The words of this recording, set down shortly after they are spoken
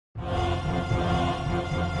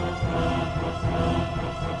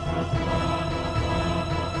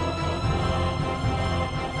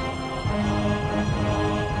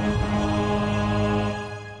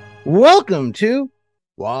Welcome to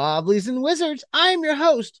Wobblies and Wizards. I'm your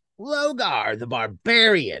host, Logar the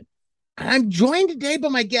Barbarian. And I'm joined today by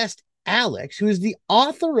my guest, Alex, who is the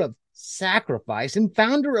author of Sacrifice and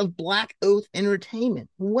founder of Black Oath Entertainment.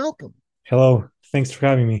 Welcome. Hello, thanks for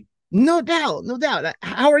having me. No doubt, no doubt.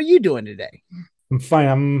 How are you doing today? I'm fine.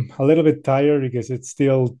 I'm a little bit tired because it's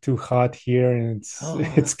still too hot here and it's Oh,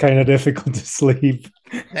 it's kind of difficult to sleep.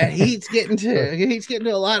 that heat's getting So, to heat's getting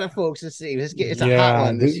to a lot of folks to see. It's a hot yeah,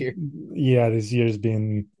 one this year. this year's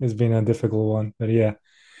been a difficult one, but yeah,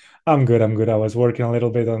 I'm good. I'm good. I was working a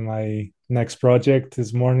little bit on my next project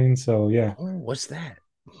this morning, so yeah, Oh, what's that?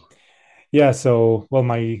 yeah. So well,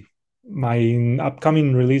 my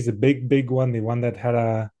upcoming release, the big one, the one that had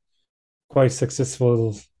a quite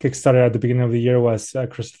successful Kickstarter at the beginning of the year was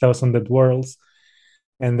Across a Thousand Dead Worlds,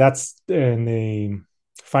 and that's in the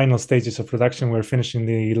final stages of production. We're finishing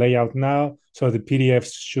the layout now, so the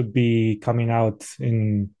PDFs should be coming out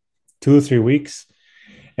in 2 or 3 weeks,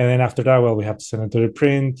 and then after that, well, we have to send it to the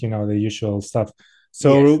print, the usual stuff.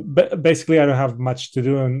 So Yes. basically, I don't have much to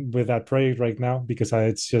do with that project right now because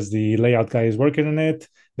it's just the layout guy is working on it.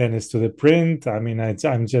 Then it's to the print. I mean,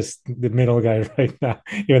 I'm just the middle guy right now,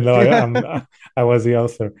 even though I was the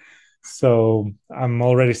author. So I'm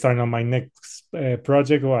already starting on my next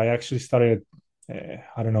project. Well, I actually started,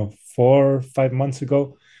 I don't know, 4 or 5 months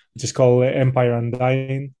ago, which is called Empire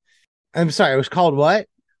Undying. I'm sorry, it was called what?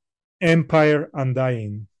 Empire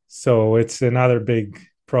Undying. So it's another big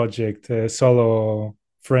project, solo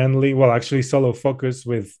friendly. Well, actually, solo focused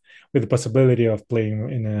with the possibility of playing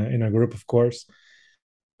in a group, of course.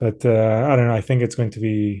 But I don't know. I think it's going to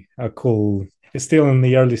be a cool. It's still in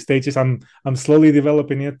the early stages. I'm slowly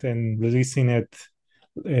developing it and releasing it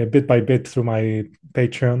bit by bit through my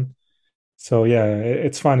Patreon. So yeah,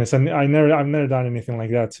 it's fun. I've never done anything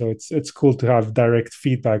like that. So it's cool to have direct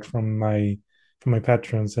feedback from my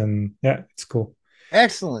patrons, and yeah, it's cool.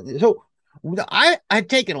 Excellent. So I've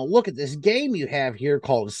taken a look at this game you have here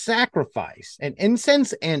called Sacrifice, an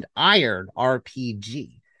Incense and Iron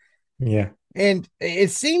RPG. Yeah. And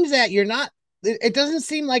it seems that you're not it doesn't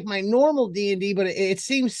seem like my normal D&D, but it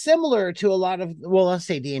seems similar to a lot of, well, let's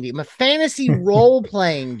say D&D, a fantasy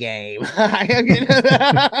role-playing game.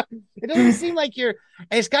 It doesn't seem like you're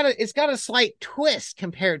it's got a slight twist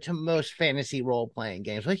compared to most fantasy role-playing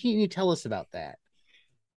games. What can you tell us about that?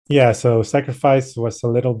 Yeah, so Sacrifice was a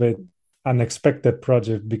little bit unexpected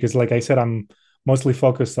project because, like I said, I'm mostly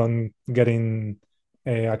focused on getting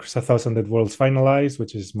Across a Thousand Dead Worlds finalized,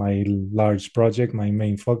 which is my large project, my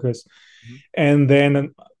main focus. And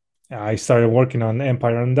then I started working on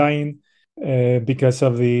Empire Undying because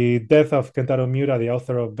of the death of Kentaro Miura, the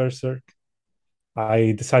author of Berserk.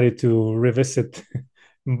 I decided to revisit.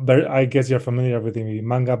 I guess you're familiar with the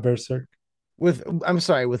manga Berserk. With I'm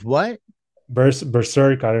sorry, with what?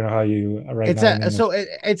 Berserk. I don't know how you right It's now in a English. so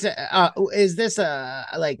it's a is this a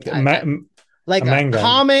Ma- a like a manga.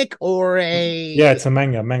 comic or Yeah, a it's a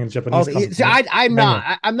manga, Japanese okay? comic. So I'm not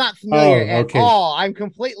Manga. I'm not familiar Oh, at okay. all. I'm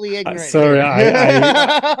completely ignorant Sorry,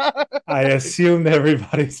 here. I assumed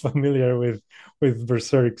everybody's familiar with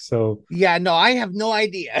Berserk. So Yeah, no, I have no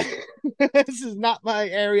idea. This is not my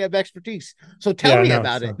area of expertise. So tell yeah, me no.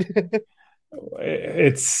 about it. So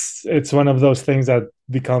it's one of those things that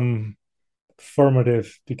become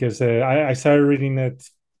formative because I started reading it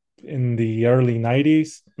in the early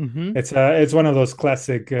 90s. Hmm. It's one of those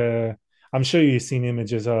classic. I'm sure you've seen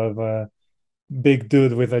images of big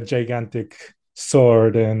dude with a gigantic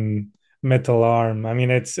sword and metal arm. I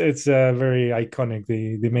mean, it's very iconic.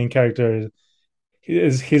 The main character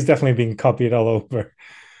he's definitely been copied all over.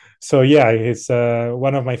 So yeah, it's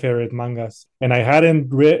one of my favorite mangas, and I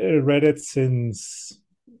hadn't read it since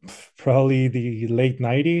probably the late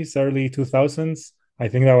 90s, early 2000s. I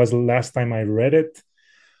think that was the last time I read it.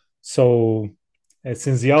 So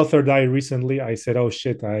since the author died recently, I said, "Oh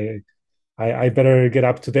shit, I better get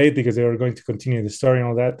up to date because they were going to continue the story and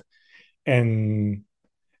all that." And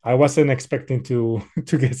I wasn't expecting to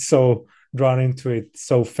to get so drawn into it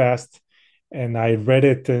so fast. And I read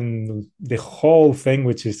it and the whole thing,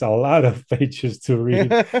 which is a lot of pages to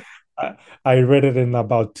read. I, I read it in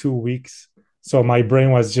about 2 weeks. So my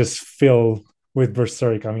brain was just filled with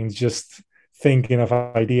Berserk. I mean, just thinking of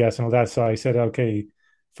ideas and all that. So I said, okay,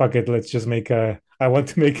 fuck it, let's just I want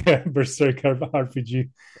to make a Berserk RPG.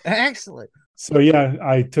 Excellent. So yeah,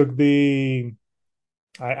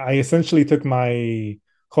 I essentially took my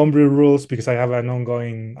homebrew rules because I have an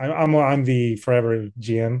ongoing. I'm the forever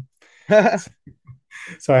GM,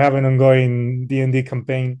 so I have an ongoing D&D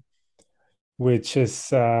campaign, which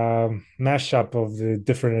is a mashup of the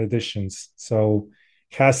different editions. So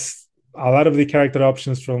it has a lot of the character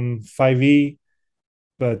options from 5e,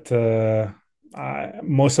 but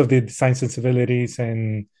most of the design sensibilities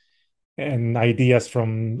and ideas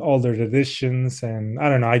from older editions, and I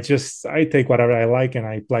don't know, I take whatever I like and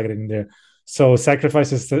I plug it in there. So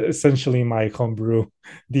Sacrifice is essentially my homebrew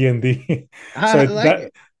D&D. I So like that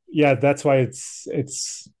it. yeah, that's why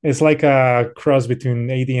it's like a cross between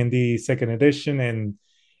AD&D second edition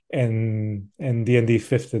and D&D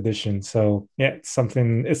fifth edition. So yeah, it's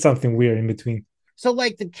something weird in between. So,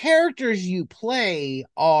 like the characters you play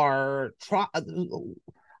are.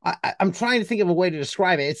 I'm trying to think of a way to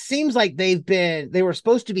describe it. It seems like they were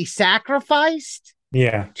supposed to be sacrificed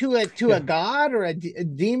Yeah. to a Yeah. god or a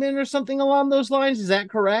demon or something along those lines. Is that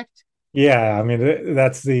correct? Yeah, I mean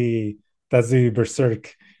that's the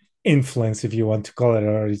Berserk influence, if you want to call it,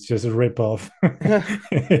 or it's just a rip off.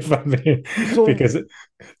 If I mean, so because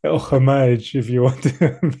homage, if you want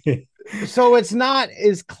to be. so it's not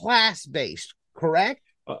is class based, correct?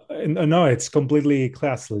 No, it's completely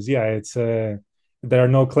classless. Yeah, it's there are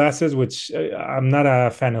no classes, which I'm not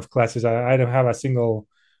a fan of classes. I don't have a single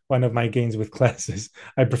one of my games with classes.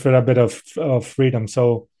 I prefer a bit of freedom.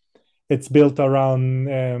 So it's built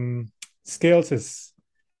around skills.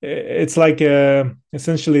 It's like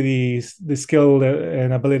essentially the skill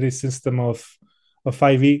and ability system of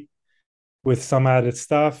 5e with some added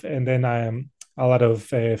stuff, and then a lot of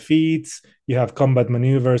feats. You have combat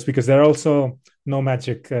maneuvers because there are also no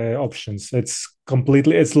magic options. It's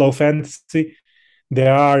low fantasy.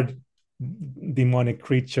 There are demonic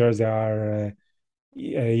creatures. There are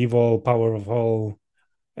evil, power of all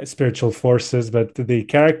spiritual forces, but the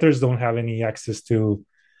characters don't have any access to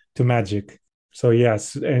magic. So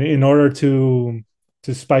yes, in order to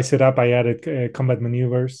spice it up, I added combat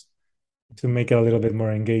maneuvers to make it a little bit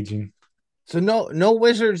more engaging. So no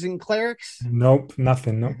wizards and clerics. Nope,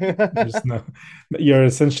 nothing. No, there's no. You're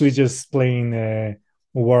essentially just playing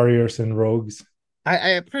warriors and rogues.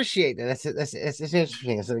 I appreciate that. That's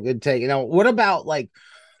interesting. It's a good take. What about like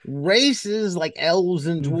races like elves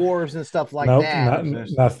and dwarves and stuff like Nope, that?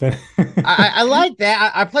 nothing. I like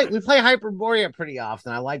that. We play Hyperborea pretty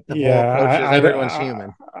often. I like the whole Yeah, approach as everyone's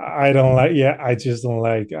human. I don't like. Yeah, I just don't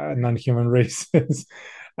like non-human races.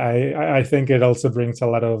 I think it also brings a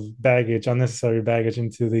lot of baggage, unnecessary baggage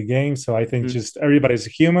into the game. So I think Mm. just everybody's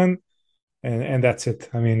human, and that's it.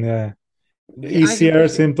 I mean, Yeah, I can easier,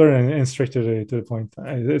 appreciate. simpler, and straight to the point.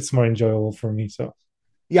 It's more enjoyable for me. So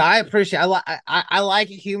Yeah, I appreciate. I like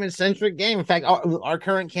a human centric game. In fact, our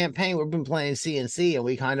current campaign, we've been playing CNC, and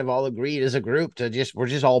we kind of all agreed as a group to we're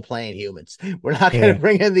just all playing humans. We're not going to yeah,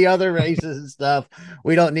 bring in the other races and stuff.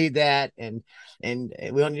 We don't need that, and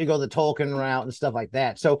we don't need to go the Tolkien route and stuff like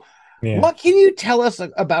that. So, yeah. what can you tell us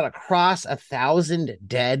about Across a Thousand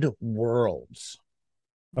Dead Worlds?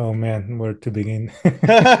 Oh man, where to begin?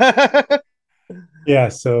 I Yeah,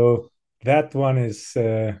 so that one is.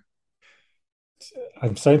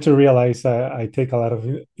 I'm starting to realize I take a lot of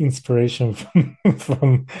inspiration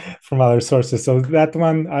from other sources. So that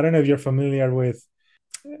one, I don't know if you're familiar with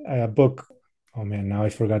a book. Oh man, now I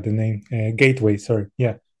forgot the name. Gateway. Sorry,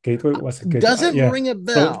 yeah, Gateway was it Gateway? Doesn't Yeah, ring a from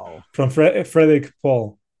bell. Frederick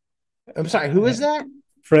Paul. I'm sorry, who Uh, is that?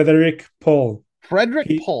 Frederick Paul. Frederick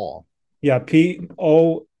P. Paul. Yeah,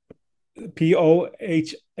 Pohl.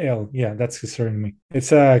 Yeah, that's his surname.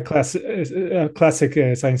 It's a classic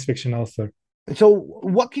science fiction author. So,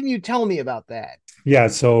 what can you tell me about that? Yeah,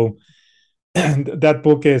 so that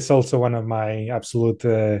book is also one of my absolute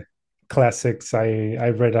classics.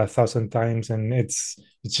 I've read 1,000 times, and it's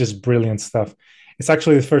just brilliant stuff. It's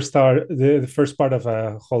actually the first part of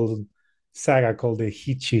a whole saga called the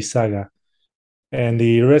Hichi saga, and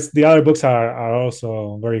the other books are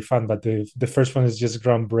also very fun. But the first one is just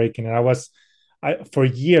groundbreaking. And I for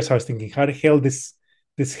years I was thinking, how the hell this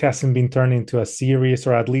hasn't been turned into a series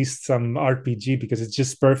or at least some RPG, because it's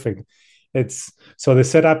just perfect. It's so the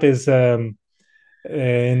setup is in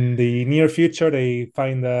the near future they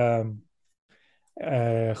find a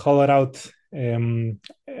hollowed out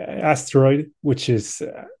asteroid which is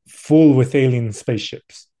full with alien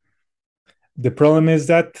spaceships. The problem is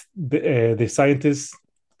that the scientists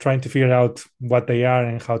trying to figure out what they are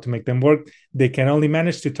and how to make them work, they can only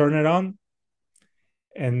manage to turn it on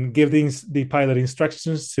and give the pilot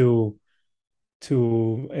instructions to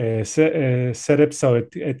set it so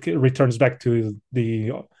it returns back to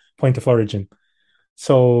the point of origin.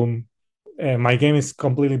 So my game is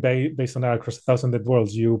completely based on that. Across a thousand dead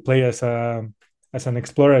worlds, you play as an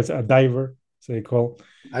explorer, as a diver, so they call.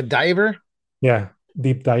 A diver? Yeah,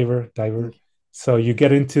 deep diver. So you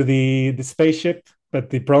get into the spaceship, but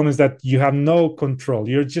the problem is that you have no control.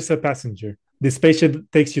 You're just a passenger. The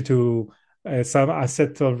spaceship takes you to a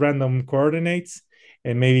set of random coordinates,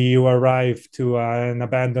 and maybe you arrive to an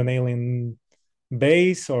abandoned alien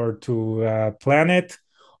base or to a planet,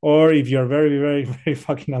 or if you're very, very, very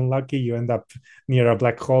fucking unlucky, you end up near a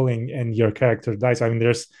black hole and your character dies. I mean,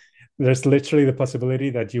 there's literally the possibility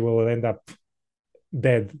that you will end up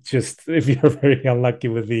dead just if you're very unlucky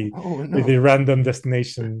Oh with no. the random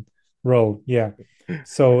destination roll. Yeah.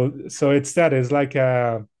 So it's that. It's like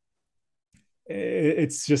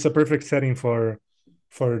it's just a perfect setting for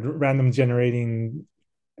random generating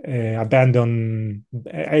abandoned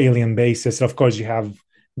alien bases. Of course, you have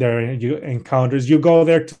there you encounters. You go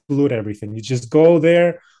there to loot everything. You just go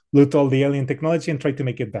there, loot all the alien technology, and try to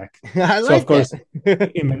make it back. I So of like that. course,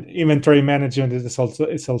 inventory management is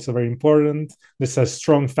also very important. There's a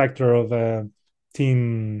strong factor of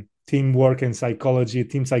teamwork and psychology,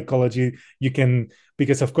 team psychology. You can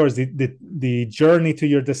because of course the journey to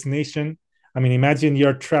your destination. I mean, imagine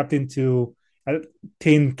you're trapped into a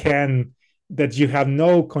tin can that you have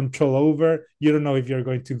no control over. You don't know if you're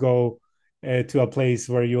going to go to a place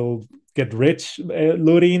where you'll get rich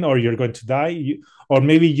looting or you're going to die. Or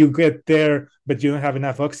maybe you get there, but you don't have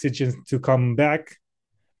enough oxygen to come back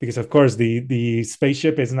because, of course, the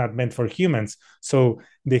spaceship is not meant for humans. So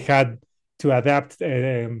they had to adapt.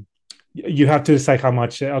 You have to decide how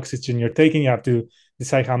much oxygen you're taking. You have to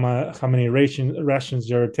decide how many rations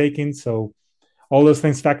you're taking. So all those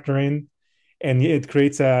things factor in, and it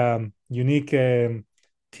creates a unique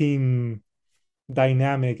team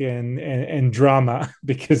dynamic and drama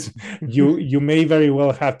because you may very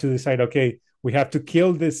well have to decide, okay, we have to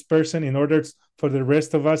kill this person in order for the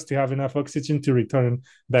rest of us to have enough oxygen to return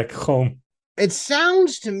back home. It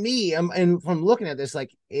sounds to me, and from looking at this,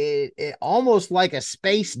 like it almost like a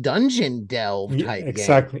space dungeon delve Yeah, type game.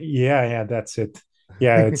 exactly. Yeah, that's it.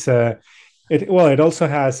 Yeah, it's it well, it also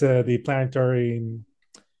has the planetary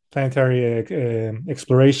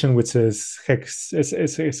exploration, which is hex.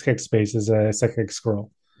 It's hex space. It's a hex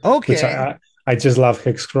scroll, which Okay. I just love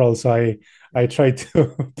hex scrolls. So I try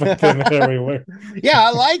to put them everywhere. Yeah,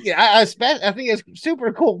 I like it. I think it's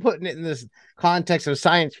super cool putting it in this context of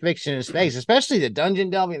science fiction and space, especially the dungeon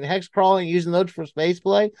delving and hex crawling, using those for space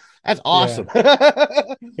play. That's Yeah, awesome.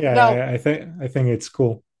 now, I think it's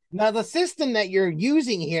cool. Now, the system that you're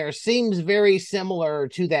using here seems very similar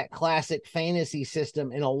to that classic fantasy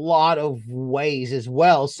system in a lot of ways as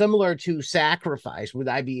well, similar to Sacrifice. Would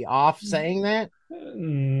I be off saying that?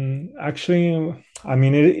 Actually, I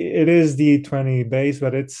mean it is D20 base,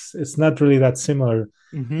 but it's not really that similar.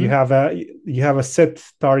 You Mm-hmm. have a set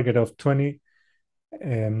target of 20.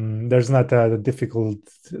 There's not a difficult.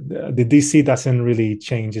 The DC doesn't really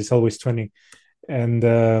change. It's always 20. And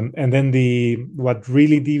then the what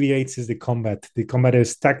really deviates is the combat. The combat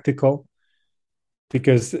is tactical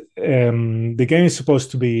because the game is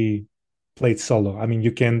supposed to be played solo. I mean,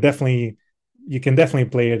 you can definitely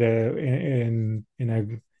play it in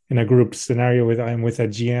a group scenario with a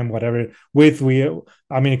GM, whatever.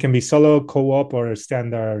 I mean, it can be solo, co-op, or a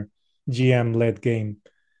standard GM led game.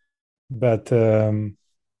 But when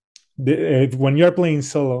you're playing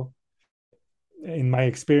solo, in my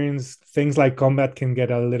experience, things like combat can get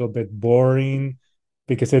a little bit boring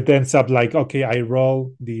because it ends up like, okay, I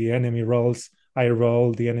roll, the enemy rolls, I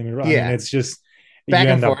roll, the enemy roll. I mean, Yeah, it's just back you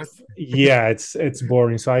and end up, forth. yeah, it's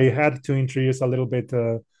boring. So I had to introduce a little bit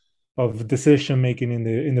of decision making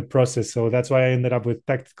in the process. So that's why I ended up with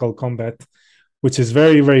tactical combat, which is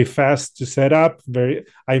very very fast to set up.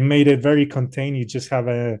 I made it very contained. You just have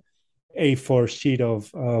a4 sheet of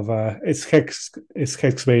it's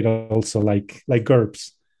hex weight also like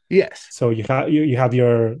GURPS. Yes. So you have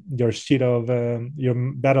your sheet of your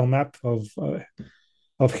battle map of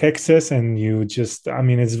hexes, and you just I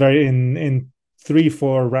mean it's very in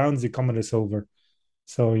 3-4 rounds the combat is over.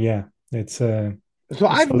 So yeah, So it's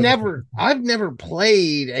I've a little never I've never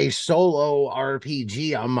played a solo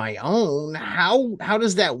RPG on my own. How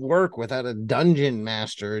does that work without a dungeon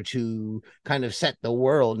master to kind of set the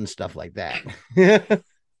world and stuff like that?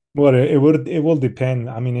 well it will depend.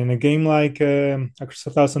 I mean, in a game like Across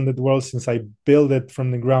a Thousand Dead Worlds, since I built it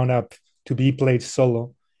from the ground up to be played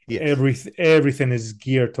solo, Yes. everything is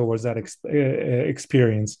geared towards that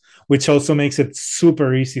experience, which also makes it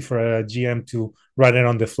super easy for a GM to run it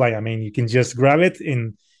on the fly. I mean, you can just grab it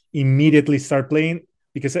and immediately start playing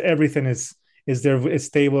because everything is there. It's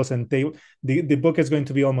tables and the book is going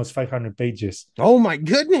to be almost 500 pages, Oh my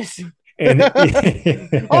goodness. and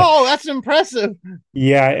Oh, that's impressive.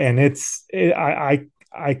 yeah, and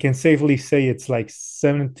I can safely say it's like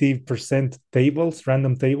 70% tables,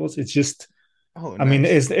 random tables. It's just Oh, I mean,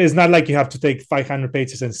 nice. it's not like you have to take 500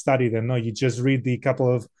 pages and study them. No, you just read the couple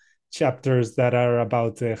of chapters that are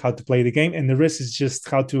about how to play the game, and the rest is just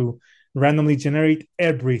how to randomly generate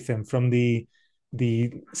everything from the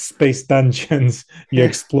space dungeons you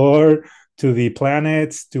explore to the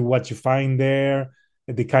planets to what you find there,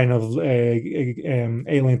 the kind of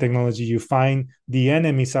alien technology you find. The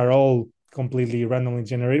enemies are all completely randomly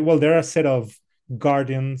generated. Well, there are a set of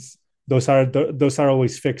guardians. Those are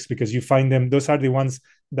always fixed because you find them. Those are the ones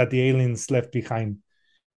that the aliens left behind.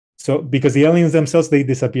 So because the aliens themselves, they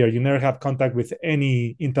disappear. You never have contact with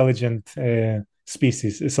any intelligent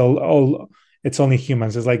species. It's all it's only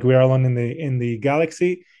humans. It's like we're alone in the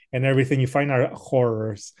galaxy, and everything you find are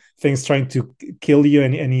horrors, things trying to kill you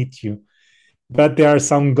and eat you. But there are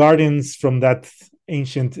some guardians from that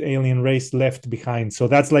ancient alien race left behind. So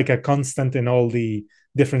that's like a constant in all the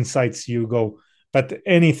different sites you go. But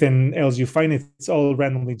anything else you find, it's all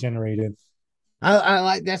randomly generated. I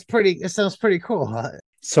like that's pretty. That sounds pretty cool.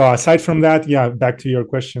 So aside from that, yeah, back to your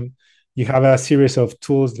question, you have a series of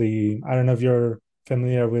tools. I don't know if you're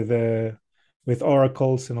familiar with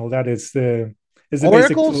oracles and all that. It's the basic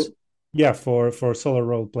tool, Oracles. yeah, for solo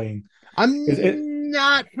role playing. It, I'm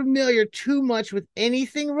not familiar too much with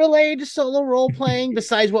anything related to solo role playing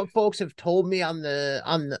besides what folks have told me on the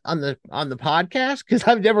podcast because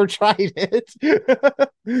I've never tried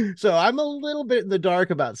it. So I'm a little bit in the dark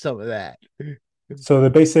about some of that. so the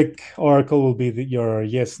basic oracle will be your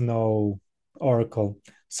yes no oracle.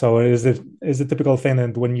 So it is the typical thing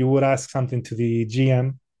that when you would ask something to the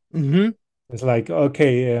GM, Mm-hmm. it's like,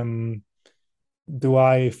 okay, do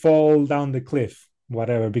I fall down the cliff?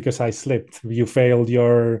 Whatever, because I slipped. You failed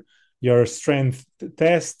your strength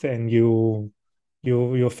test, and you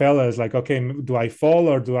fell. As like, okay, do I fall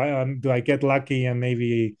or do I get lucky and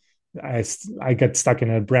maybe I get stuck in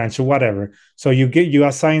a branch or whatever. So you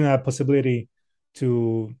assign a possibility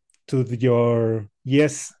to your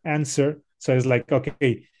yes answer. So it's like,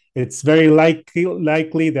 okay, it's very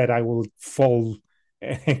likely that I will fall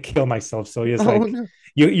and kill myself. So it's Oh like no.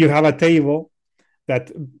 you have a table that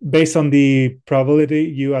based on the probability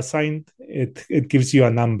you assigned, it gives you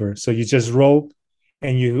a number. So you just roll,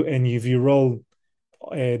 and if you roll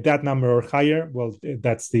that number or higher, well,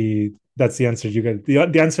 that's the answer you get.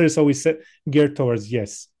 The answer is always geared towards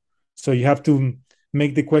yes. So you have to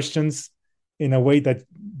make the questions in a way that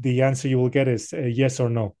the answer you will get is yes or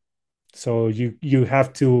no. So you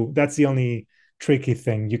have to. That's the only tricky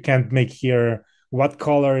thing. You can't make here what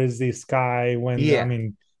color is the sky when I Yeah.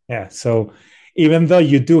 mean yeah. So even though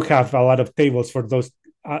you do have a lot of tables for those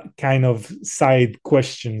kind of side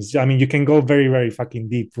questions, I mean you can go very very fucking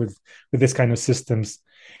deep with this kind of systems.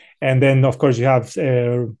 And then of course you have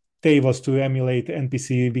tables to emulate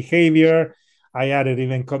NPC behavior. I added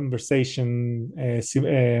even conversation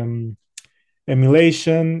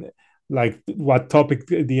emulation, like what topic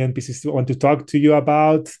the NPCs want to talk to you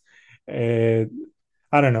about. Uh,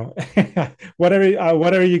 I don't know,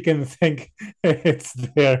 whatever you can think, it's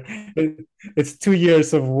there. It's 2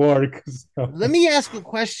 years of work. So, Let me ask a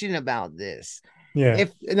question about this. yeah,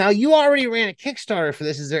 If now you already ran a Kickstarter for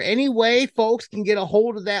this, is there any way folks can get a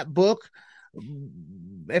hold of that book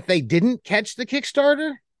if they didn't catch the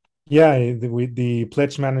Kickstarter? yeah. The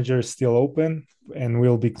pledge manager is still open, and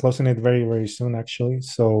we'll be closing it very very soon, actually.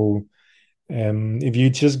 So if you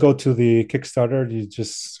just go to the Kickstarter, you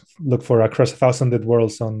just look for Across a Thousand Dead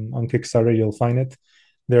Worlds on Kickstarter, you'll find it.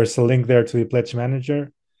 There's a link there to the pledge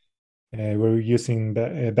manager. We're using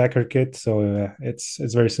BackerKit, so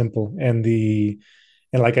it's very simple. And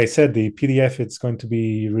like I said, the PDF it's going to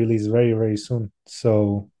be released very very soon.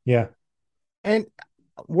 So yeah. And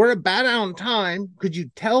we're about on time. Could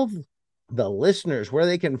you tell the listeners where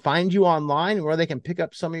they can find you online, where they can pick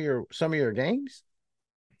up some of your games?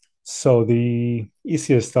 So the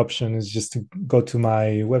easiest option is just to go to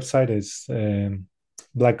my website. It's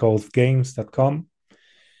blackoathgames.com,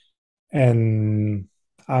 and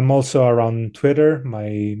I'm also around Twitter.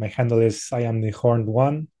 My handle is I am the Horned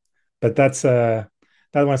One, but that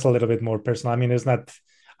one's a little bit more personal. I mean, it's not.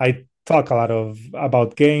 I talk a lot of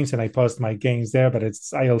about games and I post my games there, but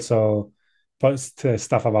I also post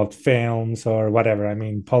stuff about films or whatever. I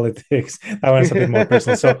mean, politics. That one's a bit more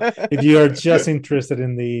personal. So if you are just interested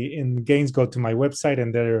in games, go to my website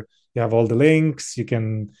and there you have all the links. You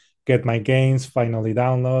can get my games, finally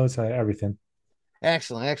downloads, everything.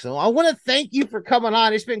 Excellent, excellent. Well, I want to thank you for coming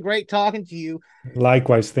on. It's been great talking to you.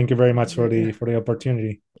 Likewise, thank you very much for the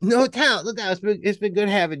opportunity. No doubt, no doubt. It's been good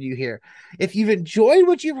having you here. If you've enjoyed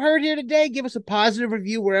what you've heard here today, give us a positive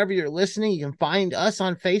review wherever you're listening. You can find us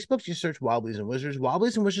on Facebook. Just search Wobblies and Wizards.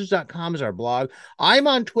 Wobbliesandwizards.com is our blog. I'm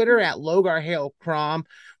on Twitter at Logar Hale Crom.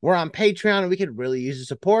 We're on Patreon, and we could really use the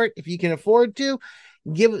support. If you can afford to,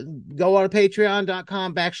 go on to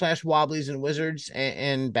patreon.com/Wobblies and Wizards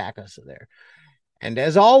and back us there. And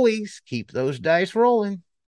as always, keep those dice rolling.